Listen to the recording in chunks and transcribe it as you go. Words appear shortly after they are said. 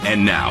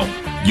And now,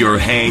 your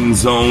Hang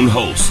Zone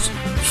hosts,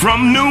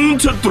 from noon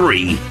to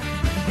 3,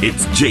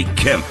 it's Jake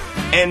Kemp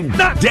and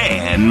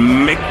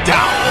Dan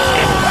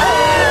McDowell.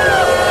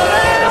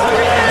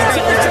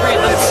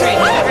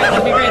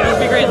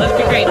 Let's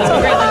be great. You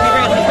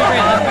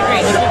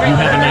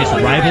have a nice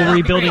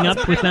rivalry building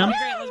up with them?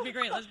 Let's be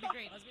great.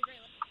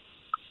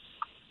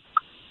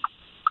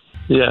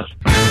 Yes.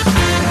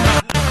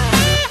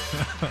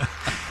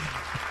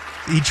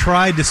 He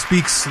tried to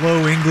speak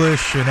slow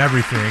English and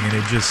everything, and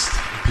it just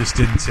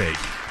didn't take.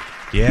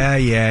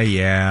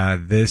 Yeah.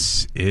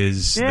 This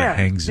is the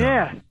Hang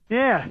Zone.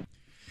 Yeah.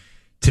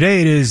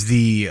 Today it is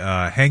the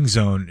Hang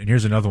Zone, and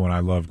here's another one I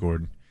love,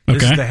 Gordon.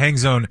 This is the Hang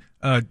Zone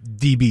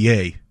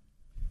DBA,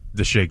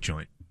 the shake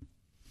joint.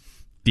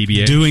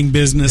 DBA? Doing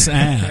business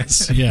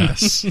as,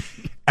 yes.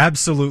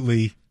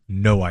 Absolutely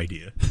no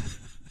idea.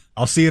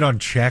 I'll see it on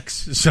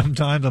checks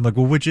sometimes. I'm like,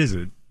 well, which is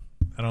it?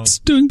 It's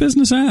doing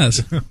business as.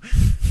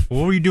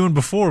 What were you doing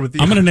before? With the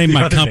I'm going to name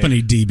my other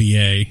company name?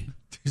 DBA.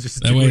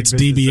 That way it's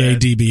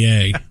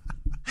DBA.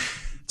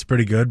 It's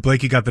pretty good.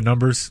 Blake, you got the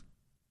numbers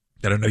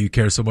that I know you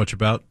care so much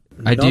about?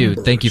 I do.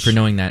 Thank you for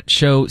knowing that.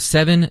 Show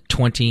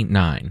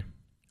 729.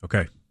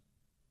 Okay.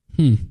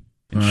 And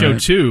show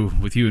 2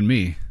 with you and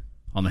me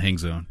on the Hang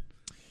Zone.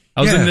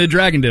 I was in the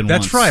Dragon Den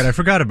once. That's right. I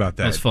forgot about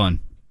that. That was fun.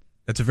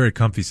 That's a very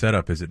comfy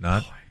setup, is it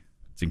not?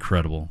 It's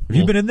incredible. Have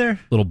you been in there?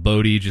 Little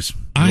boaty, just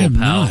I have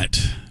pal. not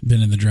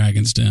been in the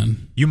Dragon's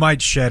Den. You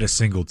might shed a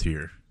single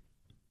tear.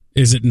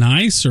 Is it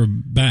nice or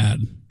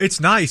bad? It's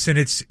nice, and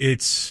it's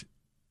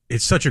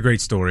such a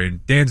great story.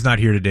 And Dan's not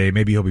here today.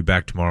 Maybe he'll be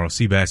back tomorrow.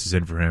 Seabass is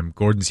in for him.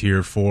 Gordon's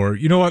here for...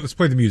 You know what? Let's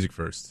play the music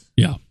first.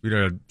 Yeah. We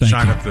gotta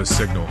shine up the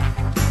signal.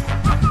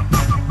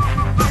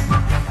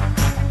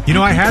 You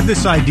know, I had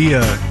this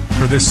idea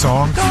for this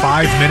song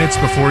 5 minutes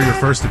before your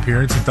first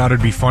appearance and thought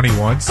it'd be funny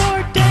once.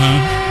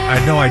 I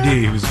had no idea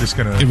he was just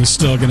gonna... It was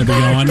still going to be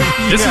going.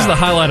 This is the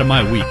highlight of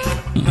my week.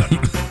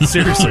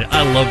 Seriously,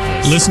 I love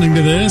this. Listening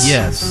to this?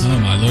 Yes. Oh,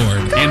 my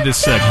Lord. And this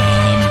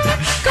segment.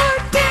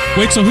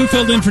 Wait, so who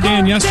filled in for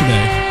Dan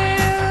yesterday?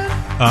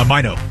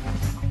 Mino.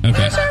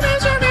 Okay.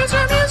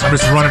 I'm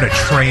just running a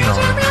train on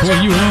him.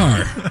 Well, you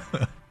are.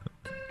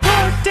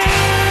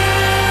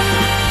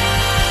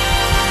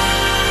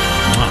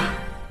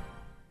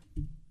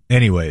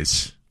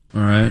 Anyways,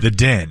 all right. The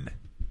Den.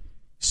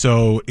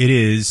 So it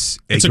is.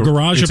 It's a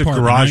garage apartment. It's a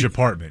garage right?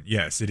 apartment.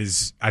 Yes, it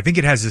is. I think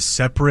it has a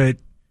separate,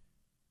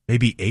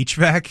 maybe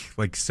HVAC,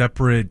 like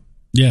separate.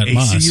 Yeah, it AC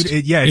must.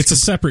 unit. It's a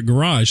separate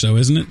garage, though,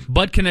 isn't it?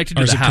 But connected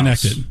or to is the it house.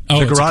 connected? Oh,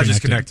 the garage is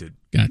connected.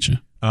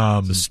 Gotcha.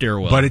 It's a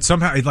stairwell. But it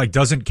somehow like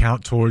doesn't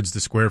count towards the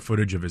square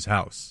footage of his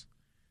house.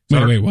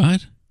 So Wait,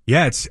 what?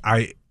 Yeah,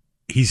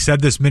 he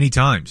said this many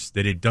times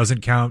that it doesn't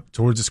count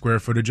towards the square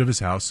footage of his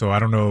house. So I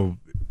don't know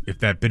if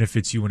that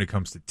benefits you when it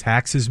comes to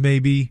taxes,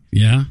 maybe.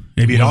 Yeah.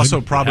 Maybe it also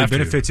probably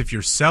benefits if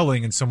you're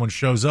selling and someone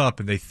shows up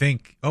and they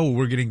think, oh,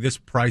 we're getting this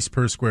price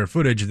per square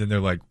footage. And then they're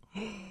like,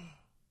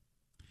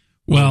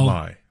 well,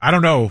 I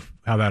don't know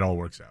how that all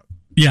works out.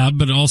 Yeah,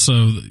 but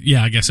also,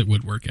 I guess it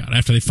would work out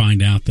after they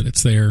find out that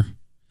it's there.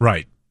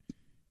 Right.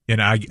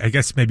 And I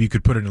guess maybe you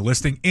could put it in a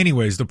listing.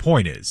 Anyways, the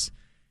point is,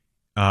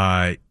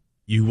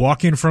 you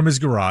walk in from his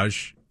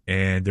garage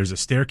and there's a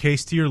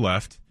staircase to your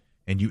left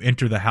and you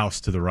enter the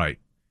house to the right.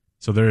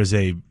 So there is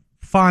a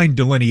fine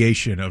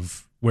delineation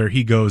of where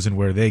he goes and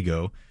where they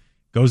go.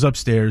 Goes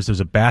upstairs.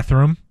 There's a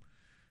bathroom.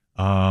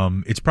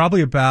 It's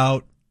probably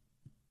about,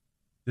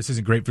 this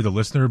isn't great for the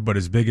listener, but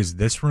as big as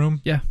this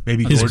room. Yeah.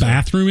 Maybe his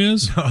bathroom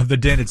is? The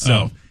den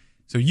itself. Oh.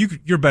 So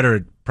you're better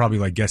at probably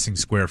like guessing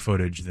square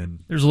footage than...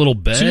 There's a little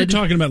bed. So you're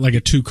talking about like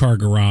a 2-car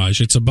garage.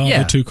 It's above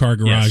a 2-car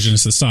garage, and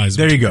it's the size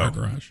of a 2-car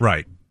garage.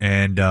 Right.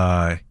 And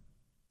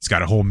he's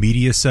got a whole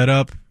media set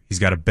up. He's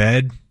got a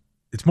bed.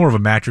 It's more of a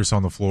mattress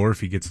on the floor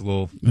if he gets a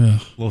little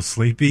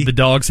sleepy. The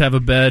dogs have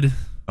a bed.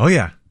 Oh,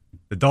 yeah.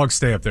 The dogs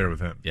stay up there with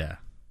him. Yeah.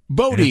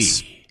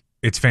 Bodie.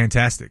 It's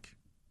fantastic.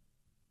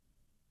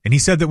 And he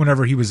said that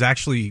whenever he was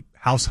actually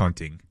house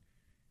hunting,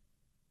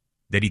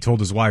 that he told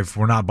his wife,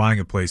 we're not buying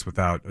a place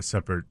without a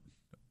separate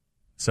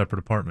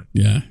apartment.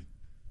 Yeah.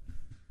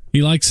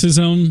 He likes his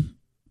own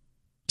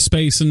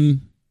space and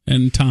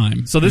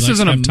time. So this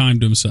isn't a time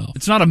to himself.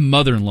 It's not a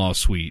mother-in-law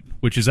suite,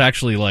 which is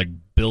actually like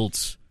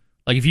built...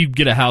 Like if you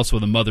get a house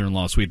with a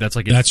mother-in-law suite, that's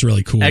like that's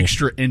really cool.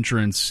 Extra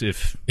entrance.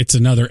 If it's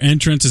another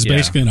entrance, it's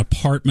basically an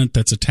apartment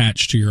that's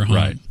attached to your home.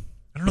 Right.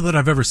 I don't know that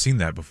I've ever seen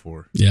that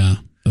before. Yeah,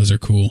 those are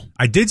cool.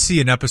 I did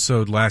see an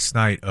episode last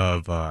night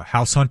of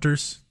House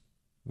Hunters,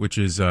 which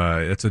is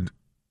it's a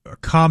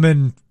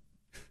common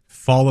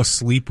fall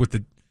asleep with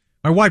the.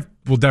 My wife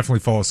will definitely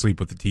fall asleep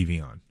with the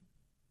TV on,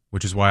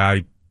 which is why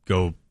I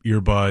go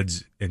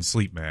earbuds and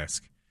sleep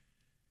mask.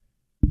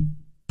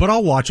 But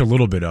I'll watch a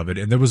little bit of it,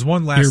 and there was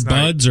one last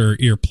night. Earbuds or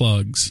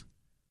earplugs?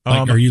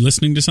 Like, are you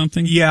listening to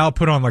something? Yeah, I'll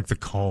put on like the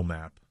Calm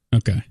app.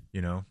 Okay.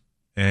 You know,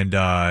 and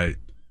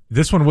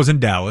this one was in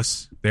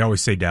Dallas. They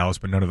always say Dallas,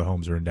 but none of the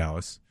homes are in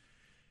Dallas.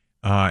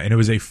 And it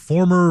was a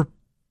former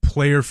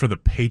player for the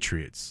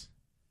Patriots.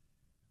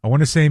 I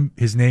want to say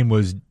his name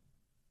was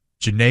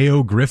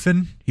Janeo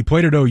Griffin. He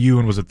played at OU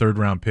and was a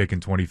third-round pick in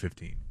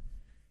 2015.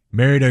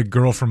 Married a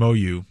girl from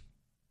OU,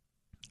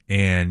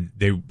 and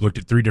they looked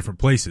at 3 different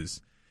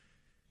places.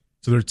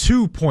 So there are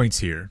 2 points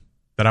here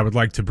that I would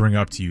like to bring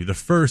up to you. The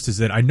first is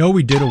that I know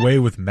we did away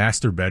with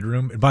master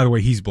bedroom. And by the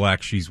way, he's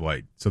black, she's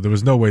white. So there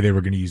was no way they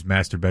were going to use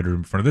master bedroom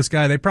in front of this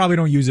guy. They probably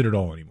don't use it at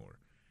all anymore.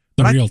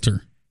 The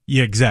realtor.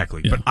 Yeah,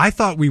 exactly. Yeah. But I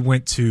thought we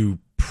went to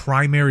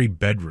primary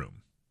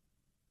bedroom.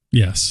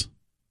 Yes.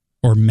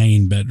 Or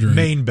main bedroom.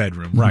 Main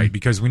bedroom, right.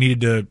 Because we needed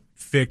to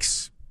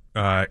fix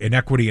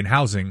inequity in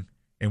housing,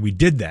 and we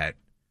did that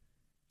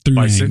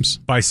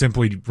by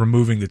simply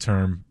removing the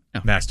term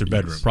master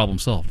bedroom. Problem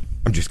solved.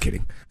 I'm just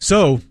kidding.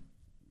 So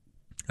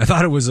I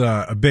thought it was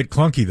a bit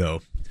clunky,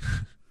 though,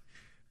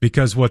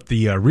 because what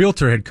the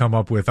realtor had come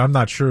up with, I'm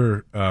not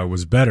sure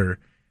was better,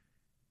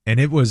 and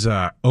it was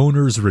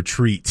owner's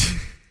retreat.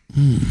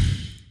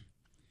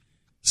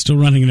 Still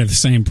running into the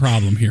same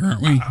problem here,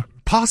 aren't we?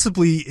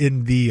 Possibly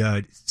in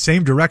the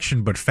same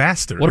direction, but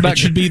faster. What about it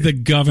should be the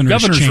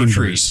governor's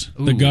chambers?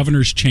 The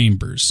governor's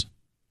chambers.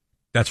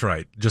 That's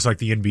right, just like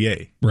the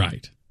NBA.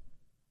 Right.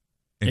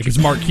 Because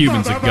Mark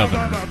Cuban's a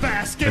governor.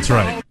 That's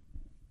right.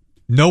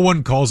 No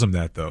one calls him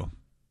that, though.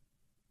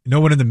 No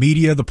one in the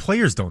media. The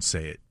players don't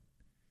say it.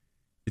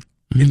 It's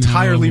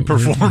entirely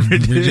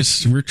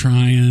performative. We're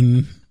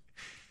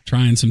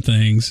trying some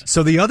things.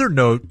 So the other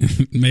note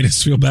made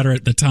us feel better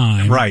at the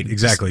time. Right,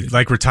 exactly.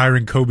 Like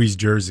retiring Kobe's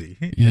jersey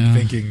and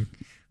thinking,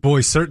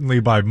 boy, certainly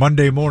by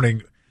Monday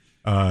morning,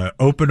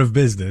 open of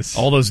business,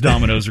 all those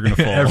dominoes are going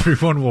to fall.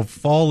 Everyone will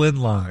fall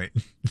in line.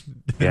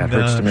 Yeah, it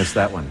hurts to miss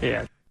that one.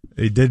 Yeah.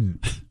 They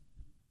didn't.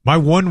 My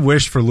one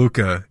wish for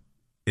Luka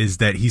is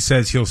that he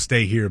says he'll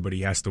stay here, but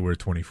he has to wear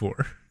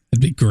 24.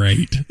 That'd be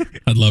great.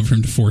 I'd love for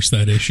him to force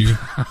that issue.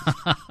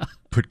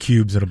 Put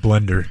cubes in a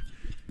blender.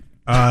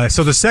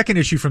 So the second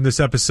issue from this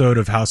episode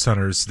of House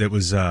Hunters that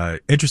was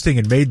interesting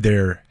and made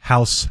their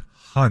house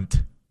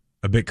hunt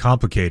a bit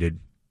complicated.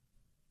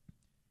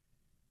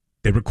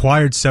 They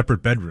required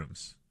separate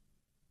bedrooms.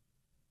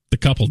 The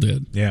couple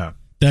did. Yeah.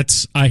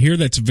 I hear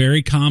that's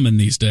very common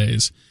these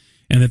days,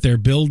 and that they're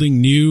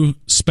building new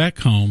spec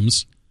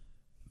homes.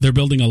 They're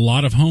building a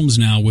lot of homes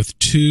now with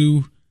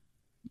 2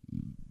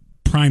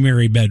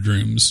 primary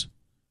bedrooms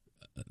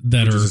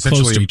that are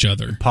close to each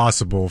other.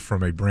 Impossible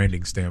from a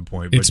branding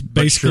standpoint. It's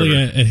basically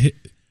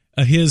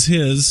a his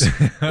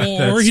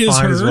or his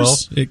hers. Well.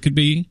 It could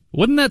be.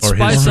 Wouldn't that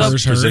spice up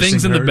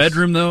things in the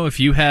bedroom though? If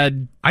you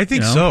had, I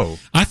think so.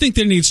 I think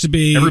there needs to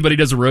be. Everybody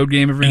does a road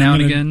game every now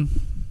and again.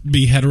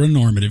 Be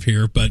heteronormative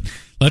here, but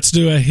let's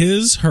do a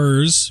his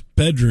hers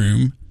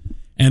bedroom,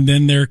 and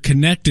then they're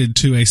connected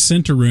to a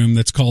center room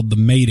that's called the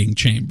mating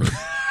chamber.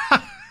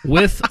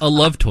 With a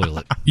love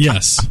toilet.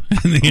 Yes.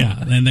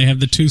 Yeah. And they have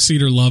the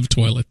 2-seater love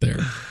toilet there.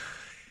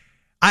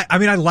 I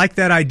mean, I like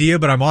that idea,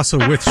 but I'm also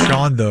with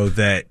Sean, though,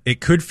 that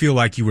it could feel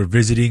like you were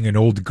visiting an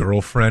old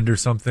girlfriend or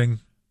something.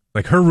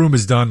 Like her room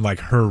is done like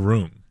her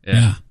room.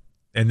 Yeah.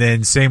 And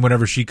then same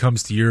whenever she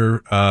comes to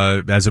your,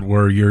 as it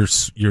were, your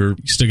you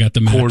still got the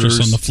mattress quarters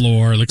on the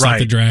floor. It looks like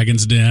the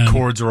Dragon's Den.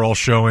 Cords are all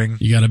showing.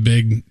 You got a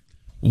big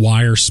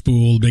wire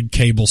spool, big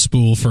cable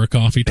spool for a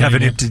coffee table.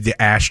 Haven't emptied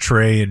the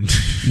ashtray in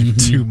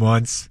 2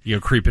 months. You go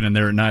creeping in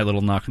there at night,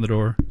 little knock on the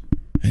door.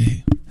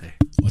 Hey,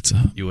 what's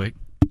up? You awake?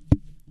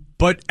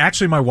 But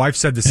actually, my wife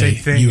said the same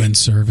thing. You in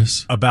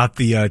service? About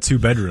the 2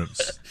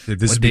 bedrooms.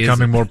 This is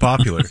becoming more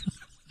popular.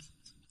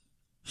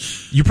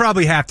 You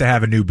probably have to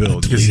have a new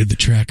build. I deleted the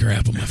tracker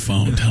app on my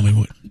phone. Tell me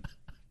what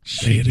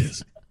day it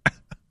is.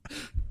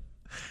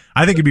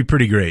 I think it'd be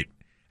pretty great.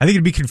 I think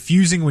it'd be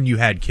confusing when you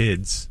had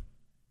kids.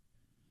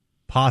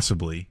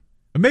 Possibly.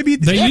 Maybe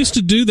they used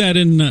to do that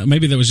in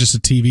maybe that was just a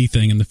TV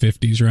thing in the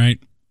 50s, right?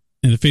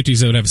 In the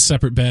 50s, they would have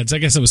separate beds. I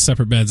guess it was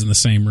separate beds in the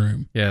same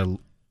room. Yeah,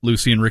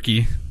 Lucy and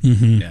Ricky.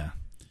 Mm-hmm. Yeah.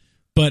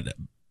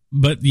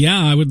 But yeah,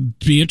 I would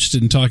be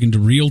interested in talking to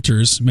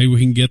realtors. Maybe we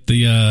can get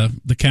the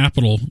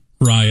Capitol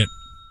riot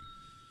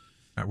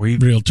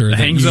realtor the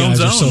that you guys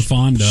are so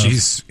fond of.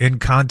 She's in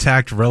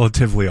contact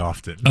relatively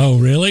often. Oh,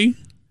 really?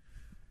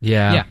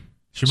 Yeah.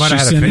 She might have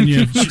had a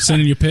thing.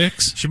 Sending you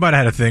pics? She might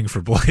have had a thing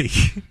for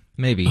Blake.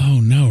 Maybe. Oh,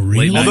 no,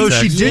 really? Although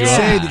she did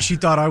say that she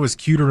thought I was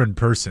cuter in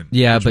person.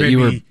 Yeah, but you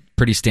were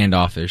pretty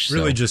standoffish.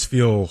 Really just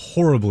feel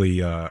horribly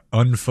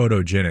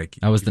unphotogenic.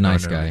 I was the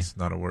nice guy. It's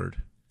not a word.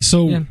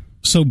 So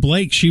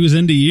Blake, she was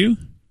into you?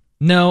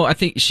 No, I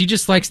think she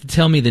just likes to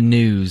tell me the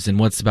news and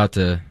what's about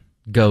to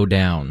go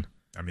down.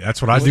 I mean,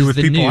 that's what I do with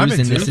people I'm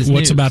into.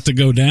 What's about to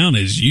go down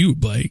is you,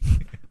 Blake.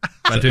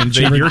 About to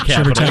invade your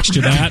capital. Ever text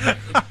you that?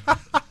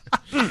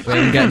 We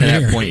haven't gotten to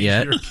that point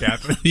yet.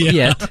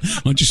 Yet.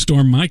 Why don't you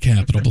storm my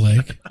capital,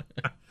 Blake?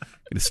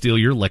 Gonna steal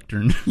your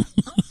lectern.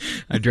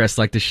 I dress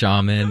like the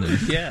shaman.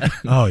 Yeah.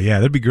 Oh, yeah,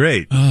 that'd be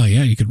great. Oh,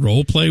 yeah, you could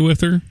role play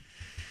with her.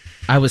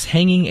 I was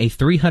hanging a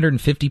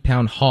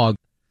 350-pound hog.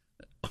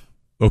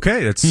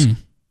 Okay, that's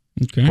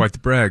quite the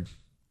brag.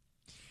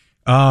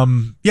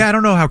 Yeah, I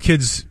don't know how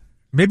kids...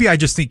 Maybe I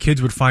just think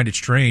kids would find it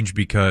strange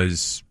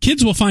because...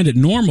 Kids will find it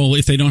normal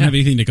if they don't have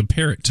anything to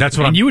compare it to. That's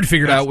what you would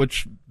figure out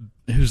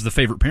who's the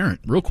favorite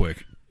parent real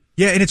quick.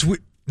 Yeah, and it's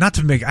not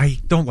to make. I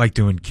don't like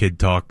doing kid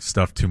talk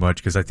stuff too much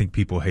because I think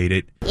people hate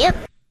it. Yep.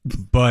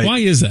 But why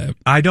is that?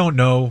 I don't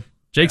know.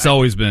 Jake's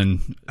always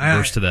been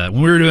averse to that.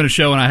 When we were doing a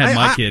show and I had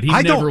my kid, he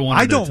never wanted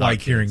to I don't talk like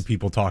kids. hearing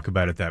people talk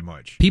about it that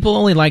much. People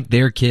only like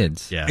their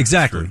kids. Yeah,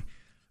 exactly. true.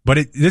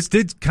 But this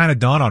did kind of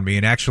dawn on me,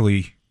 and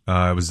actually,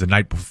 it was the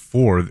night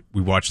before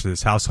we watched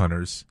this House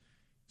Hunters.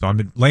 So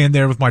I'm laying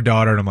there with my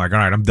daughter, and I'm like, all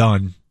right, I'm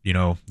done.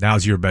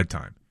 Now's your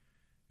bedtime.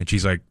 And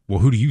she's like, well,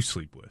 who do you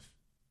sleep with?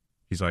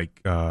 She's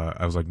like,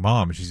 I was like,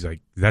 Mom. And she's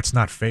like, that's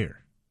not fair.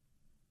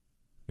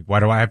 Like,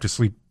 why do I have to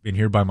sleep in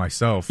here by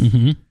myself?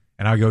 Mm-hmm.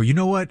 And I go, you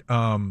know what?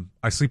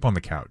 I sleep on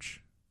the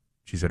couch.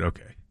 She said,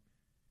 okay.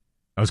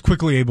 I was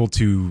quickly able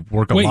to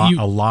work a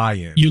lie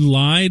in. You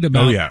lied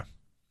about... Oh, yeah.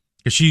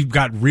 Because she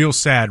got real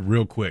sad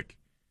real quick.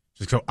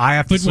 She's like, so I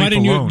have to sleep alone. But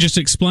why didn't you just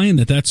explain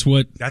that that's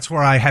what... That's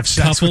where I have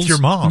sex with your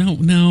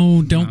mom.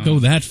 No, don't go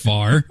that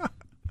far.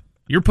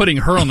 You're putting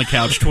her on the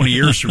couch 20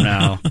 years from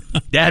now.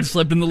 Dad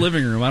slept in the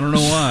living room. I don't know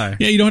why.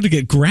 Yeah, you don't have to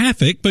get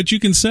graphic, but you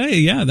can say,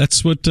 yeah,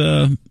 that's what...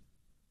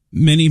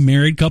 many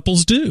married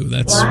couples do.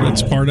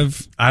 That's part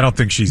of. I don't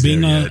think she's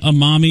being there yet. a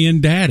mommy and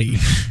daddy.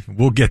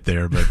 We'll get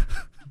there, but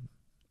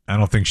I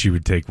don't think she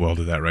would take well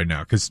to that right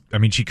now. Because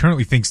she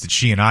currently thinks that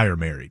she and I are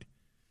married.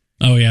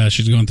 Oh yeah,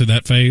 she's going through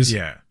that phase.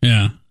 Yeah.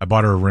 I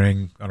bought her a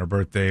ring on her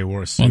birthday.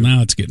 Wore a suit. Well,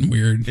 now it's getting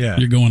weird. Yeah,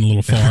 you're going a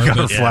little far. Got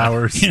her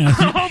flowers.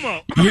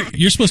 Yeah,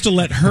 you're supposed to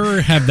let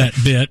her have that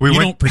bit. You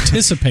don't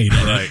participate in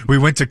it. We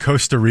went to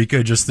Costa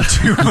Rica, just the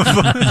two of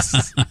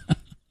us.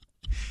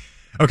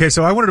 Okay,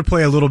 so I wanted to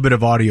play a little bit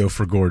of audio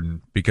for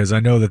Gordon because I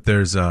know that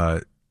there's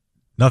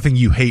nothing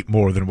you hate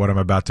more than what I'm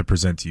about to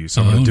present to you.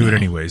 So I'm going to do it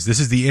anyways. This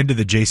is the end of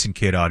the Jason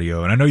Kidd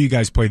audio, and I know you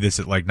guys played this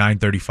at like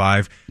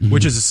 9:35,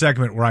 which is a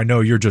segment where I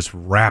know you're just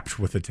wrapped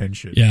with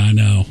attention. Yeah, I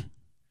know.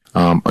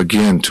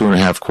 Again,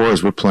 2.5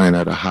 quarters, we're playing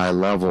at a high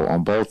level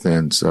on both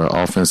ends,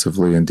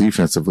 offensively and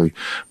defensively.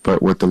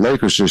 But what the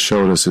Lakers just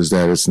showed us is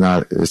that it's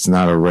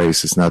not a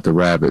race. It's not the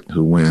rabbit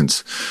who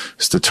wins.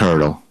 It's the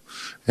turtle.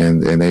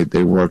 And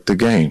they work the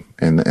game.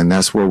 And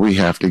that's where we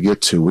have to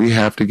get to. We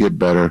have to get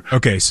better.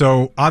 Okay,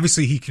 so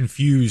obviously he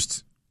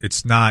confused.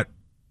 It's not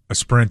a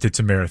sprint, it's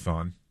a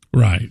marathon.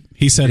 Right.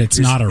 He said it's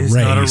not a race. It's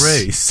not a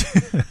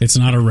race. It's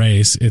not a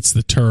race. It's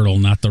the turtle,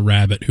 not the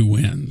rabbit, who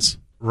wins.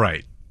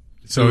 Right.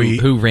 So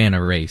who ran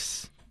a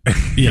race?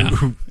 Yeah.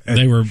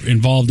 They were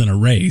involved in a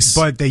race.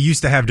 But they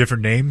used to have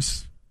different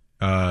names.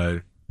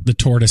 The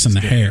tortoise and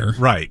the hare.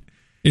 Right.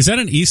 Is that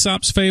an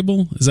Aesop's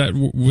fable? Is that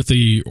what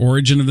the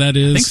origin of that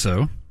is? I think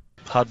so.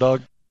 Hot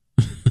dog.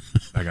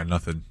 I got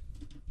nothing.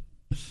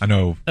 I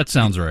know. That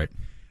sounds right.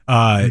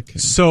 Okay.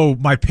 So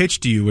my pitch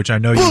to you, which I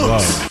know you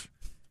love,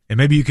 and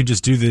maybe you can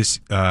just do this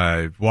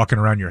walking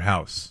around your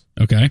house.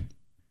 Okay.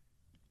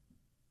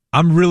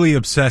 I'm really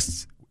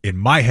obsessed in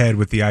my head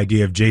with the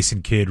idea of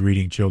Jason Kidd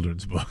reading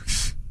children's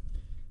books.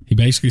 He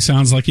basically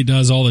sounds like he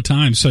does all the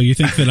time. So you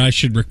think that I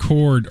should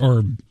record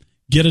or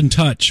get in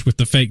touch with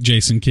the fake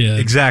Jason Kidd.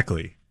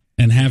 Exactly.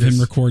 And have him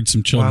record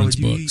some children's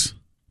books.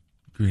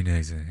 Green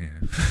eggs in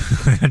hand.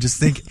 I just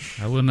think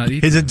I will not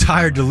eat his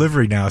entire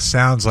delivery now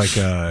sounds like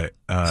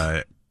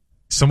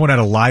someone at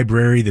a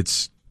library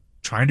that's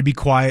trying to be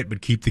quiet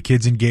but keep the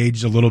kids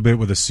engaged a little bit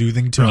with a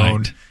soothing tone.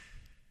 Right.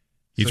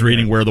 He's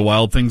reading Where the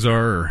Wild Things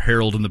Are or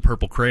Harold and the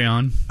Purple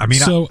Crayon. I mean,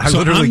 so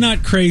I'm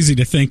not crazy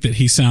to think that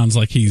he sounds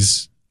like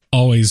he's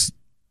always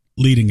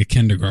leading a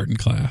kindergarten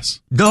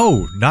class.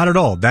 No, not at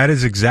all. That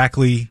is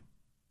exactly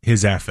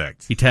his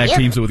affect. He tag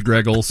teams it with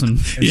Greg Olson.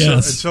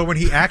 Yes. So when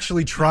he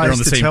actually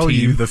tries to tell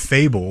you the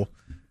fable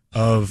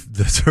of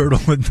the turtle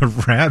and the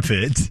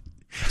rabbit.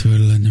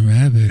 Turtle and the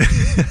rabbit,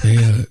 they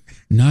are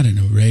not in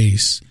a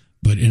race,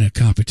 but in a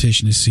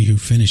competition to see who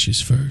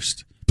finishes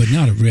first. But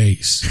not a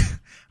race.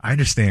 I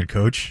understand,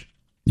 Coach.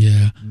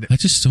 Yeah. I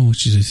just don't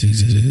want you to think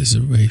that it is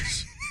a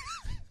race.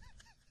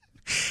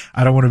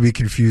 I don't want to be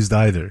confused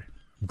either.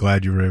 I'm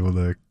glad you were able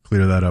to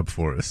clear that up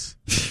for us.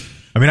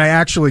 I mean, I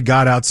actually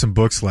got out some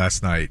books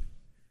last night,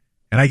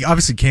 and I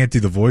obviously can't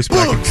do the voice, but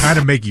I can kind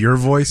of make your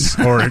voice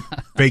or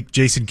fake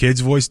Jason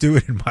Kidd's voice do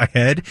it in my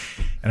head,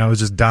 and I was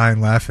just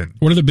dying laughing.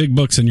 What are the big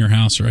books in your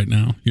house right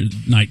now? Your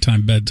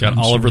nighttime bedtime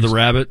Got Oliver stories? the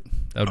Rabbit.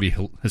 That would be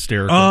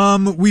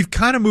hysterical. We've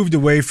kind of moved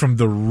away from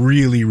the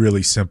really,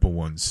 really simple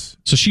ones.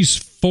 So she's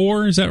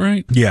 4, is that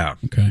right? Yeah.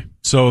 Okay.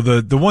 So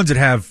the ones that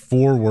have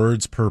 4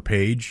 words per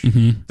page,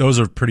 those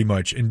are pretty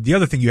much. And the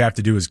other thing you have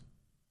to do is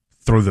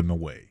throw them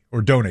away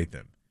or donate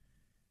them.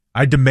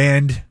 I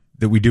demand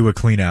that we do a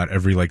clean out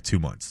every 2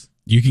 months.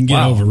 You can get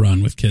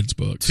overrun with kids'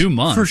 books. 2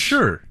 months? For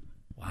sure.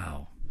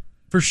 Wow.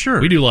 For sure.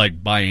 We do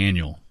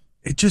biannual.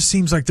 It just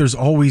seems like there's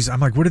always, I'm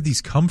like, where did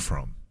these come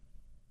from?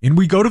 And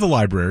we go to the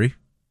library,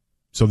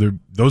 so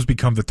those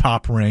become the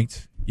top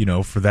ranked,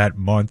 for that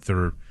month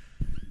or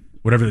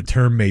whatever the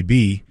term may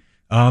be.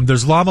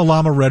 There's Llama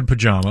Llama Red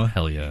Pajama.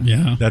 Hell yeah.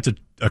 Yeah. That's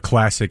a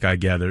classic, I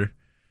gather.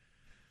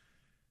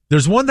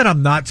 There's one that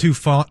I'm not too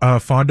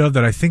fond of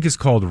that I think is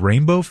called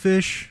Rainbow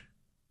Fish.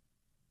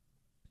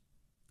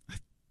 I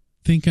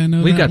think I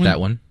know We've that got that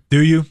one.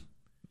 Do you?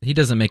 He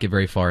doesn't make it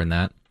very far in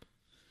that.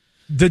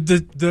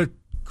 The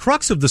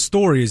crux of the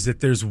story is that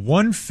there's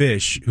one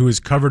fish who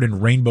is covered in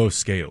rainbow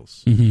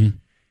scales. Mm-hmm.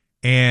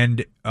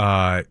 And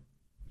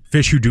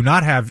fish who do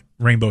not have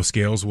rainbow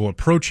scales will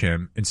approach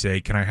him and say,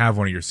 "Can I have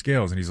one of your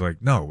scales?" And he's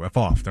like, "No, F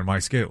off. They're my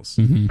scales."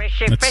 Mm-hmm.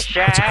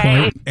 That's a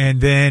quote.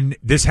 And then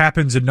this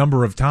happens a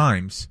number of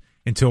times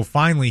until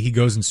finally he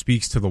goes and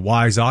speaks to the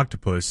wise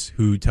octopus,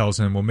 who tells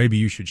him, "Well, maybe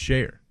you should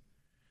share."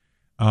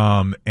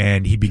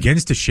 And he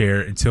begins to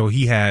share until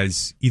he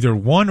has either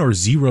 1 or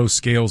 0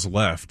 scales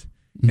left.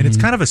 And it's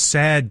kind of a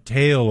sad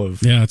tale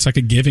of... Yeah, it's like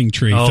a giving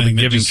tree thing.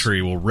 The giving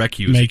tree will wreck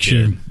you as makes a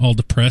kid. you all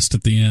depressed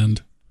at the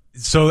end.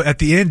 So at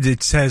the end,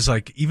 it says,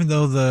 like, even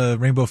though the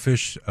rainbow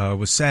fish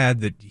was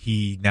sad that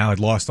he now had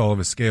lost all of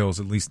his scales,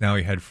 at least now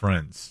he had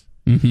friends.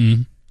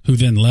 Mm-hmm. Who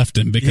then left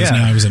him because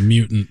now he was a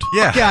mutant.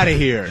 Yeah. Get out of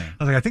here.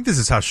 I was like, I think this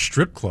is how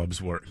strip clubs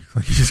work.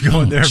 Like, you just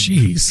go in there,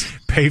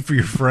 pay for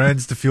your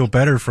friends to feel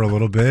better for a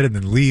little bit, and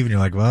then leave, and you're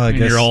like, well, I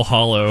guess... you're all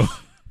hollow.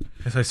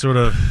 I guess I sort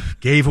of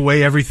gave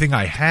away everything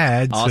I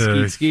had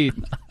to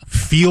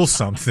feel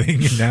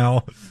something, and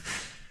now...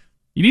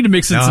 You need to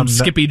mix in some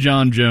Skippy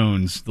John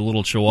Jones, the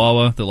little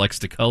chihuahua that likes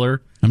to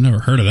color. I've never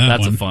heard of that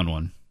That's one. a fun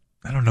one.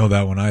 I don't know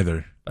that one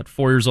either. At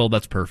 4 years old,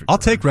 that's perfect. I'll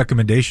take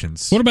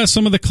recommendations. What about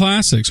some of the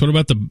classics? What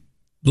about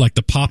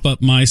the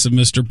pop-up mice of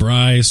Mr.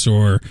 Bryce,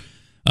 or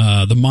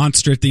the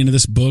monster at the end of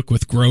this book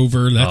with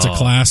Grover? That's a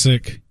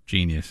classic.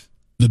 Genius.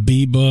 The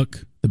Bee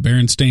Book, the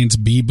Berenstain's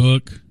Bee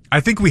Book. I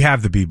think we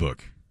have the Bee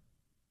Book.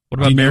 What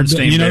about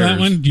Berenstain You know Bears? that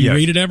one? Do you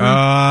read it ever?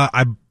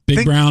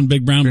 Big brown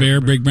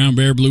bear, big brown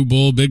bear, blue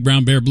bull, big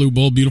brown bear, blue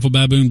bull, beautiful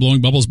baboon,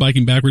 blowing bubbles,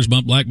 biking backwards,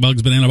 bump black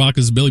bugs, banana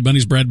boxes, Billy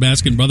Bunny's bread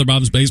basket, Brother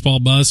Bob's baseball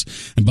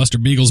bus, and Buster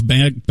Beagle's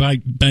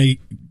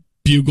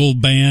bugle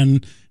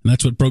band, and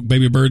that's what broke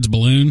Baby Bird's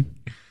balloon.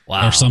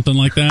 Wow. Or something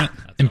like that.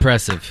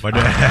 Impressive. My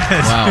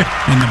dad. Wow.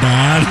 In the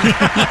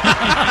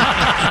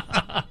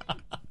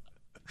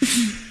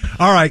bad.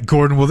 All right,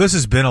 Gordon. Well, this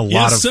has been a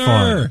lot of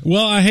fun.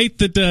 Well, I hate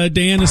that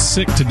Dan is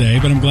sick today,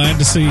 but I'm glad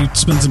to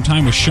spend some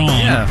time with Sean.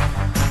 Yeah.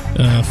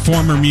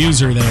 Former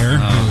muser there.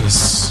 Who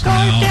is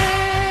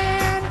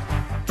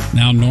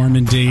now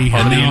Normandy,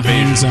 Part and of the now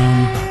invasion.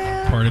 Zone,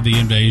 part of the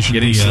invasion.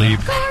 Getting sleep.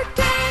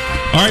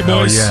 All right,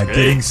 boys. Oh, yeah,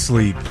 getting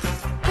sleep.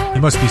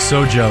 You must be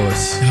so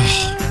jealous.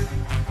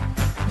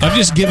 I've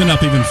just given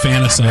up even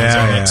fantasizing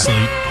about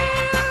sleep.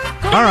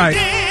 All right.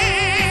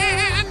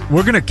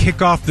 We're going to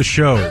kick off the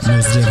show.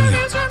 Most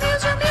definitely.